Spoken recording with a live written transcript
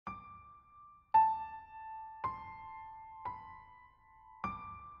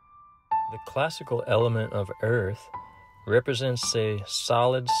The classical element of Earth represents a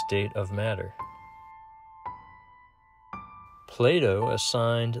solid state of matter. Plato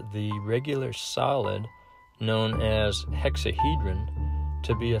assigned the regular solid, known as hexahedron,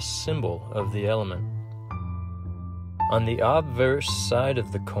 to be a symbol of the element. On the obverse side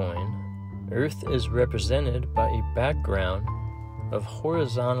of the coin, Earth is represented by a background of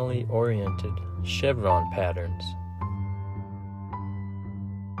horizontally oriented chevron patterns.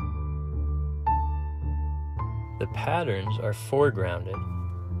 The patterns are foregrounded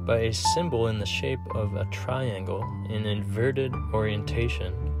by a symbol in the shape of a triangle in inverted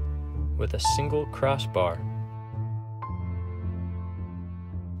orientation with a single crossbar.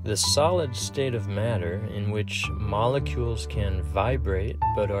 The solid state of matter, in which molecules can vibrate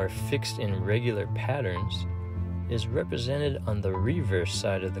but are fixed in regular patterns, is represented on the reverse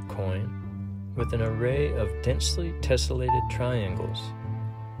side of the coin with an array of densely tessellated triangles.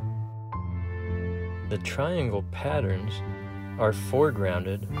 The triangle patterns are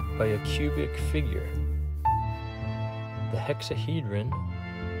foregrounded by a cubic figure. The hexahedron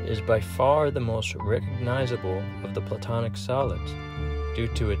is by far the most recognizable of the Platonic solids due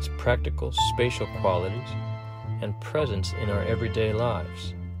to its practical spatial qualities and presence in our everyday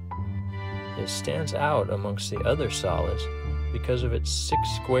lives. It stands out amongst the other solids because of its 6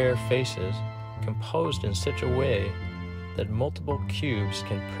 square faces composed in such a way that multiple cubes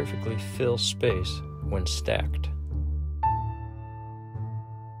can perfectly fill space when stacked.